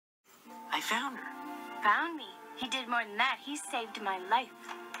I found her. Found me. He did more than that. He saved my life.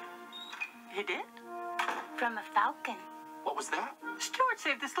 He did? From a falcon. What was that? Stuart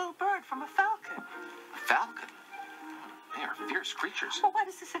saved this little bird from a falcon. A falcon? They are fierce creatures. Well, why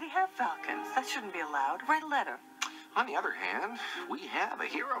does the city have falcons? That shouldn't be allowed. Write a letter. On the other hand, we have a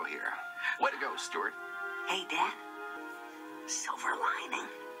hero here. Way to go, Stuart. Hey, Dad. Silver lining.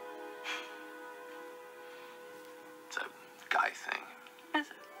 It's a guy thing. Is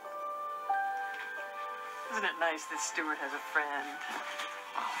it? Isn't it nice that Stuart has a friend?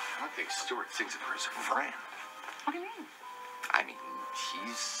 Well, I don't think Stuart thinks of her as a friend. What do you mean? I mean,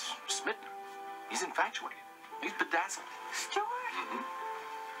 he's smitten. He's infatuated. He's bedazzled. Stuart? Mm-hmm.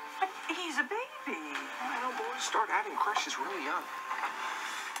 But he's a baby. Well, boys start having crushes really young.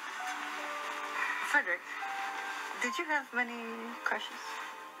 Frederick, did you have many crushes?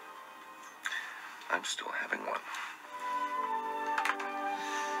 I'm still having one.